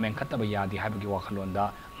Asisu, Menkatabaya, the Habagi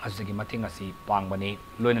Wakalonda, Azagi Matingasi, Pangbani,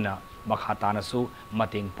 Lunana, Makhatanasu,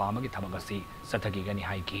 Mating Pamagi Tabagasi, Satagigani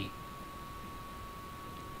Haiki.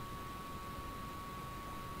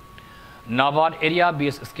 Navad Area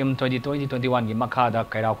Based Scheme 2020-21 gi makhada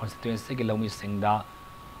Kairao constituency gi lomi singda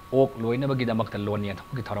ok loinabagi damakta loan ya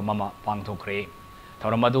thoki thoramama pangthokre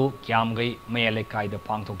thoram adu kyam gai mayale kaida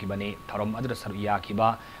pangthokibani thoram adu sarya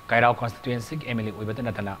kiba Kairao constituency gi MLA oibata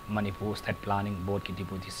natana Manipur State Planning Board ki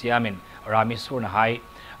deputy chairman Rameswar na hai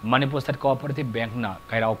Manipur State Cooperative Bank na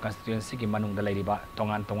Kairao constituency ki manungda lairiba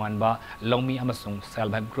tongan ba lomi amasung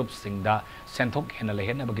self help group singda senthok hena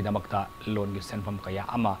lehena bagi damakta loan gi senfam kaya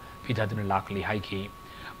ama Pitadun Lakli Haiki,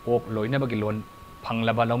 Oak Loinabagi loan,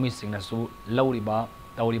 Panglaba Lomi Singnasu, Lauriba,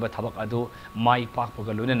 Tauriba Tabak Adu, Mai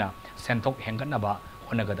Pakpogalunana, Sentok Henganaba,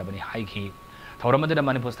 Honagadabani Haiki. Tauramada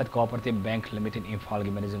Manipur State Cooperative Bank Limited Imphal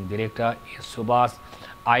Managing Director is Subas,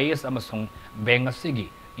 IS Amasung, Bengasigi,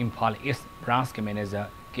 Imphal East Branch Manager,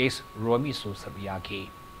 Case Romi Su Sabiaki.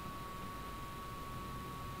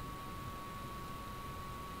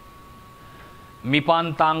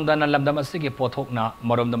 Mipan tang dan lamdam asigi pothok na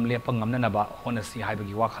maromdam lepang ngamna na ba honasi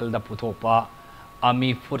haibagi wakhal da puthok pa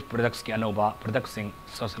Ami Food Products ki anoba producing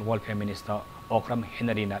Social Welfare Minister Okram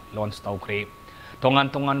Henry na launch tawkre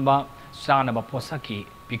tongan ba sana ba posaki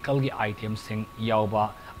pickle gi item sing yawba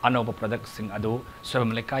anoba product sing adu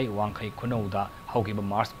swam lekai wangkhai khunouda hauki ba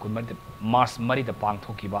Mars mari da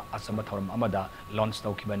pangthoki ba asama thoram amada launch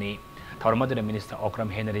tawkibani thoramada Minister Okram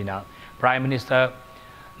Henry na Prime Minister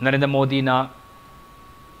Narendra Modi na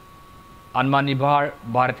Anmanibar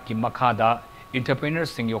Bharat ki makhada entrepreneur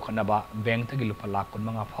sing yokhanaba bank tagi lupa lakh kun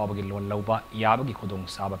manga phawagi loan lauba yabagi khudong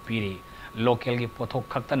saba piri local gi pothok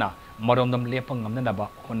khaktana maromdam lepang ngamnaba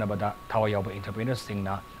honabada thawayaba entrepreneur sing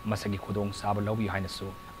na masagi khudong saba laubi hainasu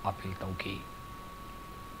appeal tauki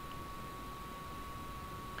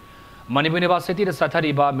Manipur University da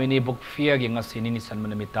sathariba mini book fair gi ngasini ni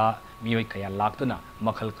sanmanamita miyoi kaya laktuna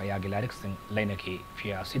makhal kaya gi lyrics sing lainaki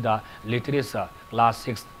fair asida literature class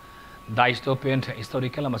 6 dystopian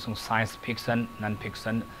historical amasung science fiction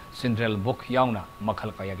non-fiction syndrome book yauna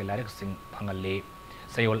makhal kaya gi lyrics sing phangalle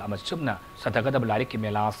sayol amachubna satagada lyric ki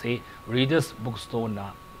mela se readers bookstore na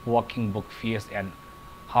walking book fairs and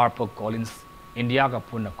Harper Collins India ga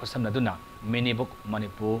punna khusam naduna mini book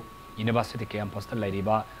Manipur University campus ta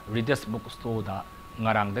lairiba readers bookstore da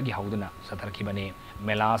ngarang dagi hauduna satarki bane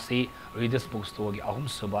mela se readers bookstore gi ahum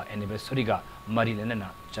suba anniversary ga mari lenana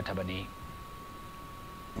chathabani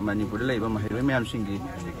Manipur laiba mahiroi mayam singi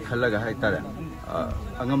khalaga haitara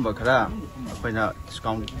angamba khara apaina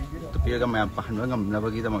discount to piraga mayam pahanwa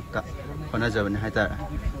ngamnabagi damakta honajabani haitara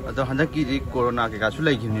ado handaki ri corona ke kasu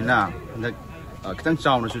laigimnina handak kitang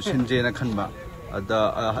chauna su sinje na khanba ada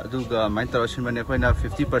aduga maintara sinbane khoina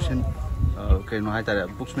 50% kaino haitara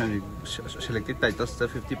books me selected titles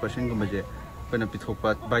 50% gumaje khoina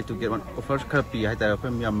pithokpa buy to get one offers khara pi haitara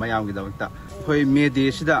khoi mayam gi damakta khoi me de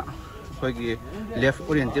sida khoi left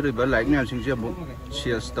oriented ba like na sing je bu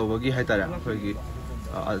shares tawagi haitara khoi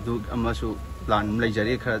adu amasu plan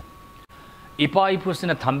leijari khara Ipa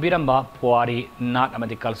ipusina thambiramba puari nat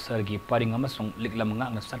amadi culture gi paring amasung liklam nga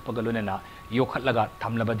na sarpagalunena yokhatlaga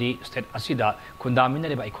thamlabadi state asida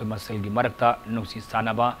khundaminare ba ikhoi masel gi marakta nusi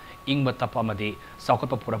sanaba ingba tapamadi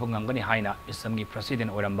saukhatpa purapa ngangani haina isamgi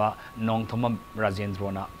president oramba nongthomam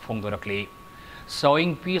Rajendrona phongdorakli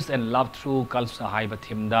Sowing Peace and Love Through Culture haiba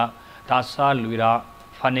thimda Tasa Luira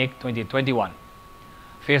Fanek 2021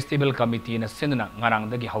 Festival Committee na sinuna ngarang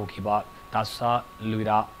dagi haukiba Tasa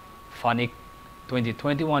Luira Fanek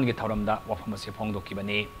 2021 gi thauramda wafamasi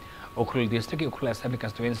phongdokibani Ukrul district Ukrul Assembly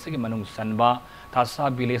constituency gi manung sanba Tasa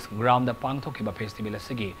village ground da pangthokiba festival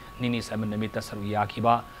asigi nini saman namita saruya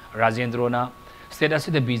kiba Rajendrona state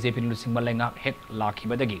asida BJP lusing malenga hek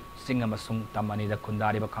lakibadagi singa masung tamani da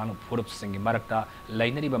kundari ba kanu furup singi marakta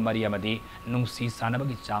lainari ba mariamadi nungsi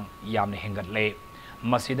sanabagi chang yamne hengatle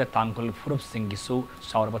masida tangkul furup singi su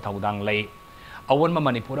saurba thaudang lei awan ma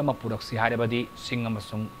Manipura ma puraksi harabadi singa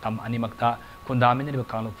masung tam animakta kundaminari ba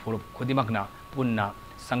kanu furup khudimakna punna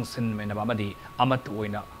sangsin menaba amadi amat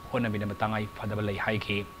oina honabina matangai phadaba lei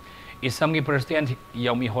haiki isamgi president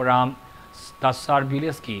Yaumi Horam Tasar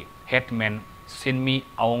village ki headman Sinmi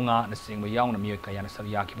Aonga na singba yaung na miyoy kaya na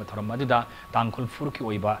sarya ki pathoram maduda tangkol furki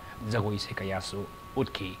oiba jagoi se kaya su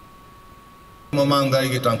utki Mamang dai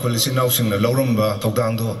gi tangkol sinau sing na loramba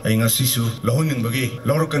tawdang do ai nga sisu lohoning bagi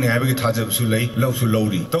lorokani habagi thajab su lei law su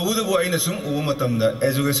lowri tawuda bo aina sum u matam da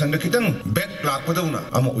education da kitang back lak padawna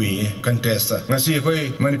ama ui contest ngasi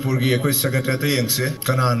ekoi Manipur gi ekoi secretary yengse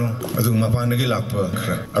kanano adu mapan gi lakpa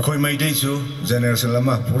khra akoi mai dai su generation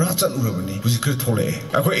lama pura chat urabani bujikr thole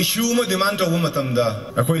akoi issue ma demand tawu matam da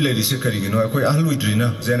akoi lady se kari gi no akoi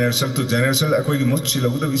ahluidrina generation to generation akoi gi mochi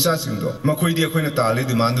lagda visa sing do makoi di akoi na tale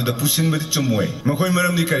demand da pusin badi chumo ꯑꯣꯏ ꯃꯈꯣꯏ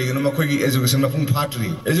ꯃꯔꯝꯗꯤ ꯀꯔꯤꯒꯤꯅꯣ ꯃꯈꯣꯏꯒꯤ education ꯃꯄꯨꯡ ꯐꯥꯗ꯭ꯔꯤ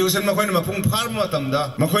education ꯃꯈꯣꯏꯅ ꯃꯄꯨꯡ ꯐꯥꯔꯕ ꯃꯇꯝꯗ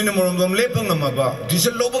ꯃꯈꯣꯏꯅ ꯃꯔꯣꯝꯗꯣꯝ ꯂꯦꯞꯄ ꯉꯝꯃꯕ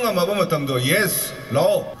ꯗꯤꯁꯤꯖꯟ ꯂꯧꯕ ꯉꯝꯃꯕ ꯃꯇꯝꯗꯣ ꯌꯦꯁ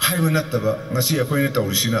ꯂꯥꯛꯑꯣ ꯍꯥꯏꯕ ꯅꯠꯇꯕ ꯉꯁꯤ ꯑꯩꯈꯣꯏꯅ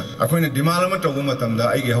ꯇꯧꯔꯤꯁꯤꯅ ꯑꯩꯈꯣꯏꯅ ꯗꯤꯃꯥꯟ ꯑꯃ ꯇꯧꯕ ꯃꯇꯝꯗ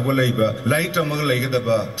ꯑꯩꯒꯤ ꯍꯧꯒꯠꯂꯛꯏꯕ ꯂꯥꯏꯔꯤꯛ ꯇꯝꯃꯒ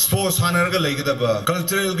ꯂꯩꯒꯗꯕ ꯁ꯭ꯄꯣꯔꯠꯁ ꯁꯥꯟꯅꯔꯒ ꯂꯩꯒꯗꯕ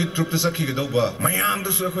ꯀꯜꯆꯔꯦꯜꯒꯤ ꯇ꯭ꯔꯨꯞꯇ ꯆꯠꯈꯤꯒꯗꯧꯕ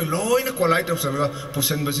ꯃꯌꯥꯝꯗꯨꯁꯨ ꯑꯩꯈꯣꯏ ꯂꯣꯏꯅ ꯀꯣꯂꯥꯏꯠ ꯇꯧꯁꯜꯂꯒ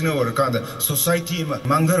ꯄꯨꯁꯟꯕꯁꯤꯅ ꯑꯣꯏꯔꯀꯥꯟꯗ ꯁꯣꯁꯥꯏꯇꯤ ꯑꯃ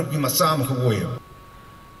ꯃꯥꯡꯊꯔꯛꯄꯒꯤ ꯃꯆꯥ ꯑꯃꯈꯛ ꯑꯣꯏꯌꯦꯕ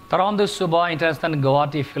Tarawonda Suba International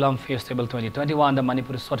Guwahati Film Festival 2021 da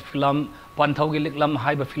Manipuri short film Panthaugi Liklam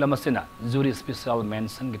haiba film asina jury special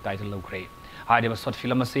mention gi title lawkre haiba short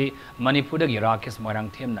film asi Manipur gi Rakesh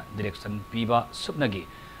Moirang themna direction piba subnagi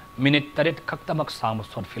minute taret khaktamak sam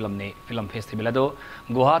short film ne film festival ado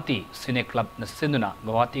Guwahati Cine Club na sinduna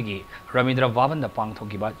Guwahati gi Ramindra Bhavan da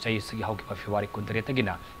pangthokiba chaisigi haukiba February 23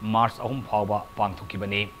 tagina March 3 phawba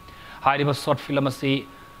pangthokibani haiba short film asi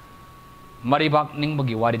Maribak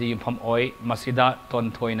Ningbagi Waridi Yumpham Oi, Masida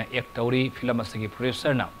Tontoina Ektauri, Filamasigi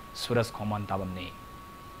producer na Suras Koman Tabamni.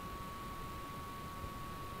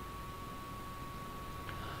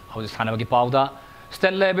 How's Hanabagi Pauda?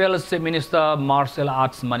 State level Minister Martial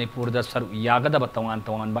Arts Manipur da Saru Yagada Batongan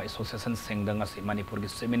Tongan by Association Singdangasi Manipur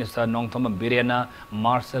Minister Nongtom Biriana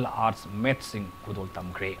Martial Arts Metzing Kudol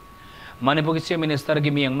Tamkre. Manipur Chief Minister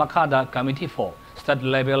Gimiang Makada Committee for State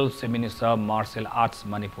Level Minister Martial Arts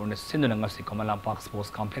Manipur ne Sindunangasi Kamalampak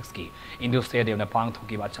Sports Complex ki Indo Stadium na Pang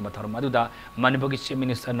Thoki Bachamatar Maduda Manipur Chief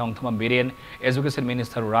Minister Nongthoma Birian Education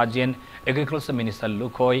Minister Rajan Agriculture Minister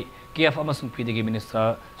Lukoi KF Amasung PDG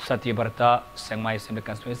Minister Satyabarta Sengmai Assembly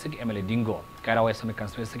Constituency MLA Dingo Karawai Assembly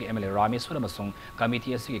Constituency MLA Rami Suramasung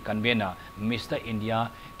Committee Asi Convener Mr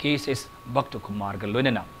India Cases Bhaktu Kumar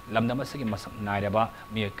Galunena Lamdamasigi Masang Nairaba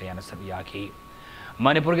Mia Kayana Sabiyaki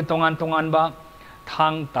Manipur ki tongan ba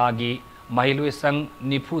Thang Tagi Mahiluisang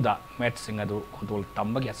Nipuda Met Singadu Kudul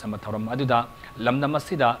Tambagi Asamathauram Aduda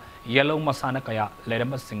Lamdamasida Yellow Masana Kaya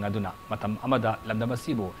Lerama Singaduna Matam Amada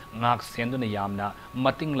Lamdamasibu Ngak Senduna Yamna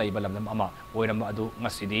Mating Laiba Lamdam Ama Oiram Adu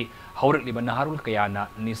Ngasidi Haurik Liba Naharul Kayana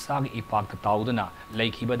Nisag Ipak Tauduna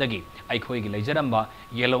Lake Hibadagi Aikoi Lejaramba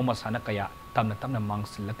Yellow Masana Kaya Tamna Tamna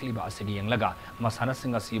Mangs Lakliba Asigi Yang Laga Masana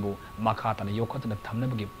Singasibu Makatana Yokotana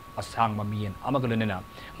Tamnabagi Asang Mamian Amagalunena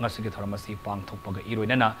Ngasigi Thoramasi Pang Topaga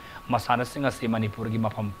Iroinana Masana Singasi Manipurgi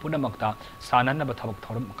Mapam Punamakta Sanana Batabak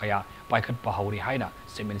Thoram Kaya Paikat Pahauri Haina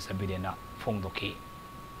Semin Sabidena Fongdoki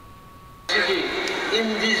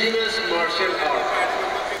Indigenous martial art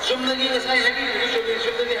Sumnagi Nasai Happy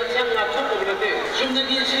Sumnagi Hasan Nathonabunate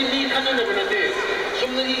Sumnagi Simi Kananabunate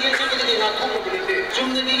Sumnagi Yasaki Nathonabunate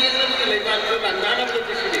Sumnagi Yasaki Laiban Nana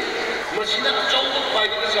Platisini Masina Chong Pai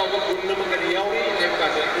Sawa Kunamagari Yawi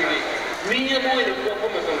Mia Moy the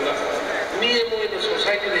Popamatanga Mia Moy the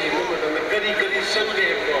society the Himamatanga Kari Kari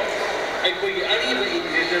Sunday I could Ariba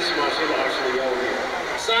indigenous martial arts in Yawi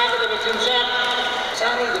Saga the Machincha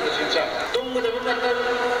Saga the Machincha Tumma the Matan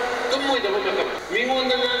Tummo the Matan Mingon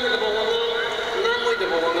the Nan the Bawana Namoy the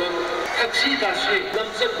Bawana Taxi Dashi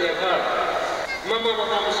Lamsan Bevar Mama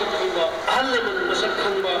Mama Sakanga Alaman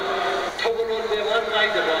Masakanga Togalon Bevar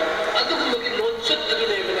Raidaba Other looking non set the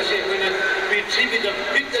name of the same Prithivi the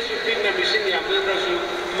biggest thing that missing Yamadasu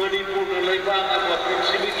Manipur Laiba and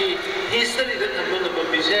Prithivi history that Amanda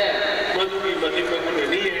Misa Maduri Manipur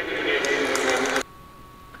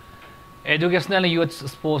Educational Youth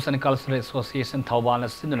Sports and Cultural Association Thawbal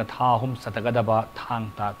Sinduna Thahum Satagadaba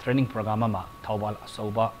Thangta Training Program Ama Thawbal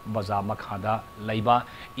Asoba Baza Makhada Laiba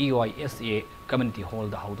EOISA Community Hall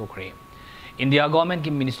the Haudokre India Government ki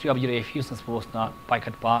Ministry of Youth and Sports na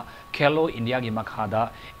Paikatpa Khelo India ki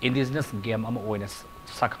Makhada Indigenous Game Ama Oinas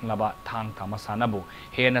Sakhanglaba Thang Tamasanabu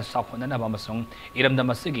Hena Sakhonanaba Masung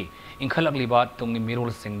Iramdamasigi Inkalagliba Tungi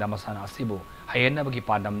Mirul Singh Damasana Asibu Hayena Bagi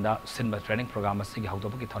Padamda Sinba Training Program Asigi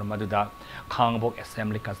Haudopaki Thormaduda Khangbok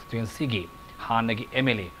Assembly Constituency gi Hanagi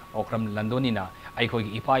MLA Okram Landonina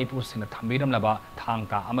Aikogi Ipaipu Singh Thamiram Laba Thang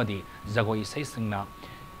Ta Amadi Zagoi Sai Singna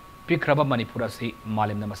Pikraba Manipurasi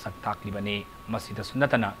Malim Namasak Taklibani Masita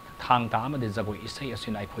Sunatana Thang Ta Amadi Zagoi Isai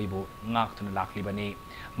Asin Aikoibu Ngaktun Laklibani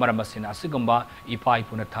Maramasina Asigumba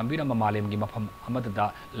Ipaipuna Thambira Malim Gimapam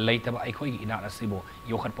Amadada Laitaba Aikoi Ina Asibo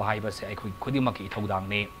Yokat Pahaiba Se Aikoi Kudimaki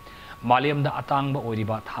Taudangne Maliam da Atangba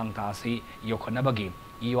Oriba Thang Ta Si Yokanabagi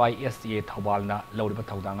EYSTA Thawbalna Lodiba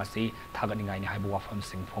Taudangasi Taganingai Haibu Wafam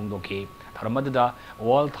Sing Fongdoki Taramadada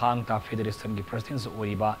World Thang Ta Federation Gi President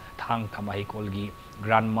Oriba Thang Ta Mahikolgi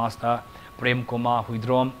Grandmaster Prem Kumar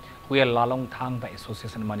Huidrom Huya Lalong Thang Ta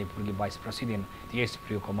Association Manipur Gi Vice President TS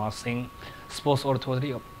Priyo Kumar Singh Sports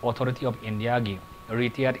Authority of India Gi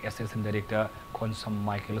Retired Assistant Director Konsam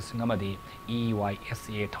Michael Singamadi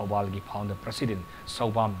EYSA Thawbal Gi Founder President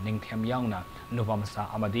Sobam Ningthem Yaungna Nuvamasa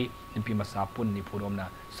Amadi Nipimasa Pun Nipuromna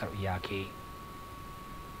Saruyaki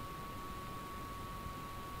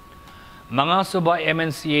Mangasuba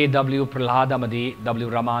MNCAW Pralhada Madi W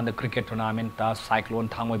Raman the cricket tournament cyclone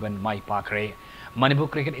Thangweban Mai Pakre Manipur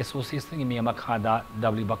Cricket Association in Miyamakada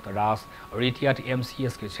W Baktaras Ritiat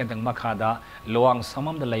MCS Sentang Makada Loang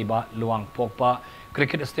Samam the Laiba Loang Pokpa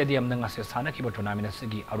Cricket Stadium ng Asesana Kiba tournament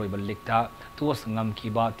Sigi Aroiba Likta Tuas Ngam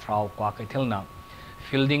Kiba Trau Kwakatilna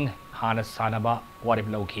Fielding Hana Sanaba Warib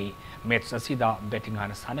Loki Mets Asida betting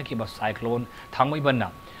Hana Sana Kiba Cyclone Thangweban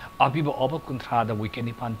Apiba Oba Kuntra the weekend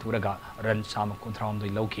Nipan Turaga Ran Sama Kuntram the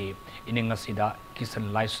Loki Iningasida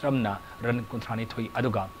Kisan Laisramna Ran Kuntrani Toy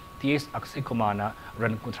Aduga Ties Aksikomana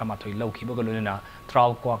Ran Kuntramatoi Loki Bogaluna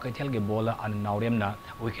Trau Kwakatel Bola and Nauremna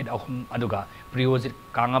Wicked Ahum Aduga Priozit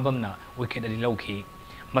Kangabamna Wicked Loki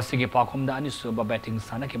Masigi Pakum da Anisuba betting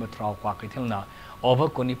Sanakiba Trau Kwakatilna Over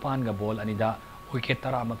Konipan Gabol Anida Wicked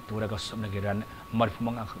Taramak Turaga Subnagiran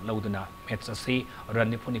Marfumanga Lauduna Metsasi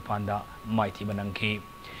Ran Nipunipanda Mighty Bananki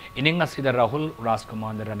Ining asida Rahul Ras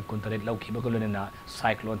Commander and Kuntarit Lauki Bagulina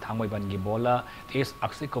Cyclone Thangweban Gibola Tis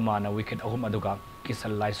Aksikomana Wicked Ahum Aduga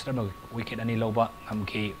Kisal Laisram Wicked Aniloba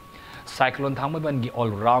Hamki Cyclone Thangweban Gi all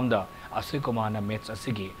rounder Asikomana Mets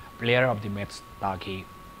Asigi Player of the Mets Taki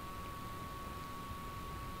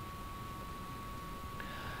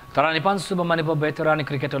Taranipan Suba Manipur Veteran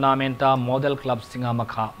Cricket Tournament Model Club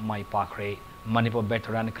Singamaka Mai Pakre Manipur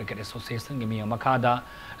Veteran Cricket Association Gimi Makada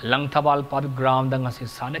Langtabal Public Ground Ngasi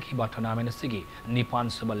Sanaki ba tournament Sigi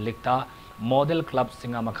Nipan Suba Likta Model Club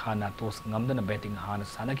Singamakana Tos Ngamdan betting Han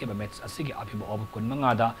Sanaki ba Mets Asigi Apibo Ob Kun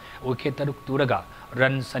Mangada Wicket Taruk Turaga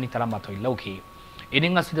Ran Sanitara Matoi Loki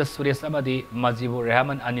Ininga Sida Suresh Amadi Majibu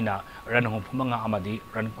Rahman Anina Ran Hopumanga Amadi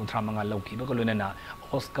Ran Kuntramanga Loki Bagulunena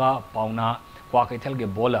Oscar Pauna Kwakatel Ge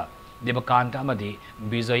Bola Debakanta Amadi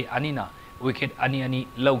Bizoy Anina Wicket Ani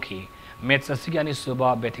Loki Mets Asigani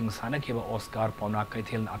Suba betting Sanakiba Oscar Pauna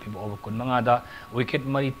Kaitil Apibo Over Kunmangada Wicket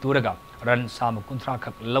Mari Turaga Ran Sam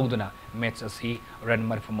Kuntrakak Lauduna Mets Asi Ran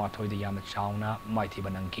Marfumato the Yam Chauna Mighty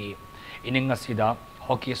Bananki Ininga Sida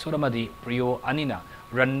Hockey Suramadi Prio Anina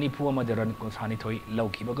Ran Nipu Amadi Ran Kuntranitoi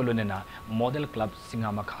Loki Bagalunena Model Club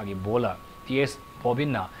Singamakagi Bola T.S.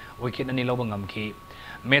 Bobina Wicket Anilobangamki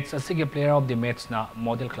Mets Asigi Player of the Mets na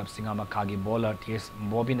Model Club Singamakagi Bola T.S.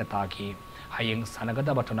 Bobina Taki Haying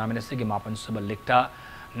Sanagada Tournament Sigi Mapan Suba Likta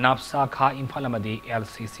Napsa Kha Imphalamadi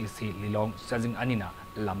LCCC Lilong Sazing Anina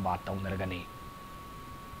Lamba Taunaragani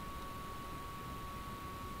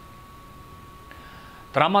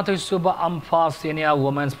Tramatoi Suba Ampha Senior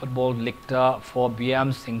Women's Football Likta for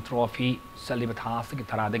BM Singh Trophy Salibatha Sigi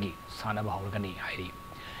Taradagi Sanaba Horgani Hairi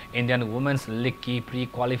Indian Women's League ki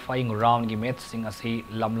pre-qualifying round gi match sing asi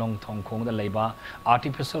Lamlong Thongkhong da leiba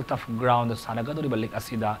artificial turf ground Sanagadori Balik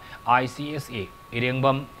asida ICSA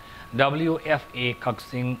Irengbam WFA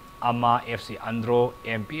Kaksing Ama FC Andro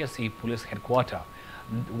MPSC Police Headquarter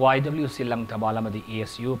YWC Langtabalamadi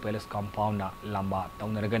ASU Palace Compound na Lamba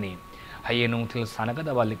Taunaragani Hayenung til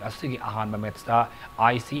Sanagada Balik asigi ahanba match da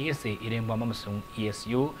ICSA Irengbam amasung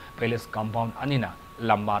ASU Palace Compound anina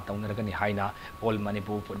Lamba Taunaragani Haina All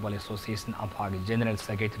Manipur Football Association Ampagi General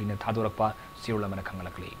Secretary na Thadurapa Sirulamana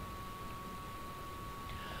Kangalakli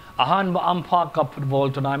Ahan ba Ampa Cup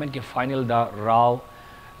Football Tournament ke final da Rao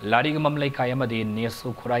Larigamam Laikayamadi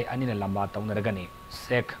Nesu Kurai Anina Lamba Taunaragani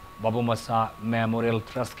Sek Babumasa Memorial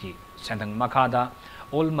Trust ki Sentang Makada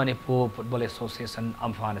All Manipur Football Association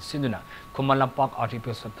Amphana Sinduna Kumalampak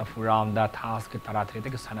Artificial Turf Round da Task Taratri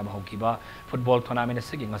ke Sana Bahukiba Football Tournament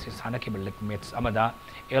Sigi ngasi Sana ke Balik Match Amada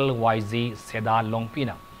LYZ Seda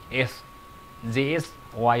Longpina SJS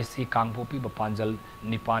YC Kangpopi Bapanjal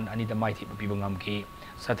Nipan Anida Mighty Pibungamki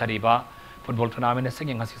Satariba Football Tournament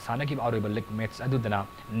Sigi ngasi Sana ke Auri Balik Match Adudana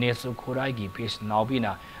Nesu Kurai gi Pesh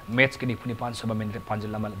Naubina Match ke Nipunipan Subamente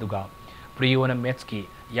Panjalamal Duga Priona Metski,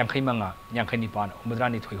 Yankai Manga, Yankai Nipan,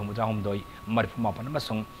 Umudrani Toy Humudra Humdoi, Marfumapan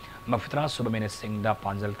Masung, Mafitra Subamene Singda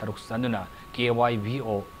Panjal Taruk Sanduna,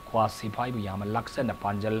 KYVO, Kwasi Pai Yama Laksana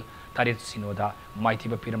Panjal, Tarit Sinoda, Mighty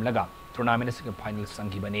Piram Laga, Tournament Final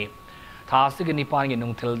Sangibani, Tasig Nipan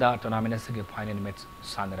Nungtilda, Tournament Final Mets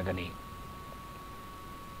Sandaragani.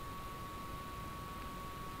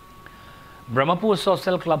 Brahmapur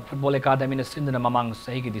Social Club Football Academy na Sindana Mamang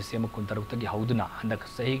Sahigi Disyama Kuntarukta Hauduna, Handak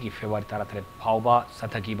Sahigi February Taratret Pauba,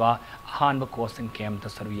 Satakiba, Hanba Coasting Camp,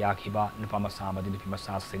 Tasaruyakiba, Nupamasama,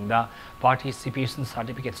 Nipimasa Singda, Participation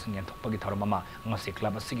Certificates and Topagitarmama, Ngasi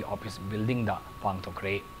Club Sigi Office Building da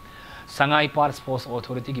Pangtokre. Sangai Park Sports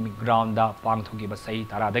Authority Gimi Ground da Pangtogiba Sai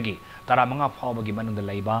Taradagi, Taramanga Pauba Giban the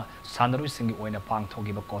Laiba, Sandarui Singi Oina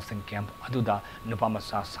Pangtogiba Coasting Camp, Aduda,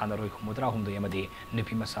 Nupamasa Sandaroi Humudra Humdo Yamadi,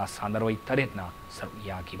 Nupimasa Sandaroi Taretna,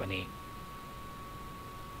 Saruyaki Bani.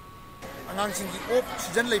 Anang Singi Op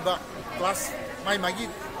Season Laiba, Class Mai Magi,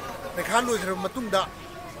 Mekhalu Matunda,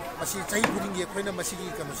 masi chahi khuding ge khoina masi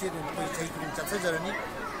gi kanu se dum koi chahi khuding chathajarani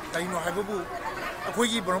kaino haibabu akoi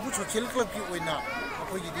gi Brahmapur social club ki oina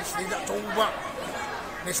akoi gi di sida chouba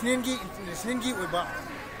national gi oiba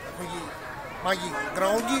akoi gi magi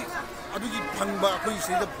ground gi adugi phangba akoi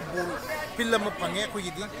sida football field ma phange akoi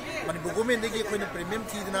gi di Manipur government gi khoina premium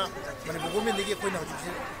thidna Manipur government gi khoina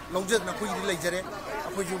hojik lawjat na khoi di laijare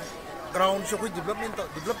akoi ju ground so khoi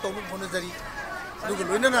develop tawnu phone jari aduga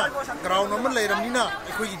loina ground ma lairamnina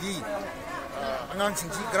akoi gi di angang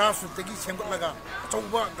singji grassroots tagi semgot laga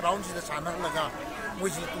chouba ground sida sana laga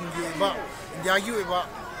moji tunggi ba india gi ba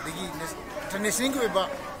dagi international gi ba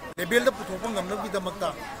level da puthopang ngamna bi damakta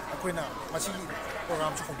akoina masi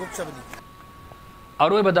program so khongdok chabani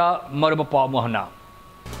aroi bada marba pa mohana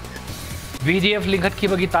VDF lingkhat ki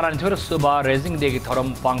bagi taran thor suba raising day gi thoram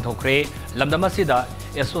pangthokre lamdama sida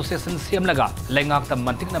association siam laga lengak ta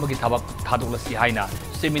mantik na bagi thabak thadukla si haina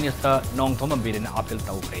Chief Minister Nongthom Birin appeal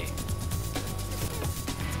tawkre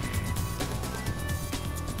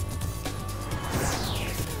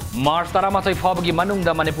March Taramatoi Fabagi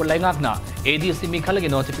Manungda Manipur Langakna, ADC Mikalagi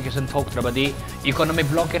notification talk Trabadi, economic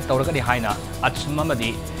blockade Tauragadi Haina,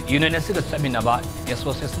 Achmamadi, Union Acid Seminaba,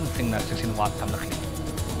 Association Singer 16 Watt Tamaki.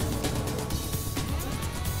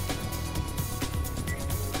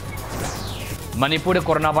 Manipur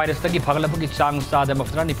coronavirus tagi Pagalapagi Chang Sa the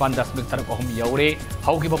Mafrani Pandas Victorhom Yaure,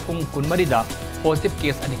 Haukibapung Kunmarida, positive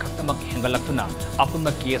case and Katamak Hengalatuna,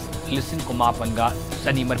 Apuma case, listen Kumapanga,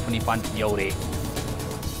 Sani Marfunipan Yaure.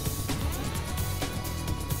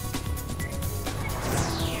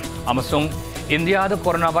 Amasung India the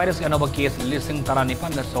coronavirus another case listing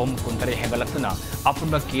Taranipan the Som Kuntare Hengalatuna,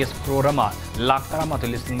 Apunda case Prorama, Laktarama to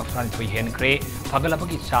listing Mafran Hen Cray,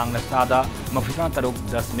 Pagalapaki Chang Nasada, Mafran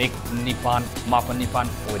Taruk does make Nipan, Mapan Nipan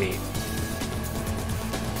Ore.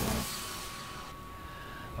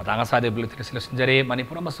 Matanga Sade Blitz Jare,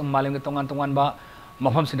 Manipuramasum Maling Tongan Tongan Ba,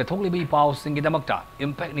 Mafam Sinatoli Pau Singidamakta,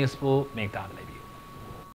 Impact News for make that.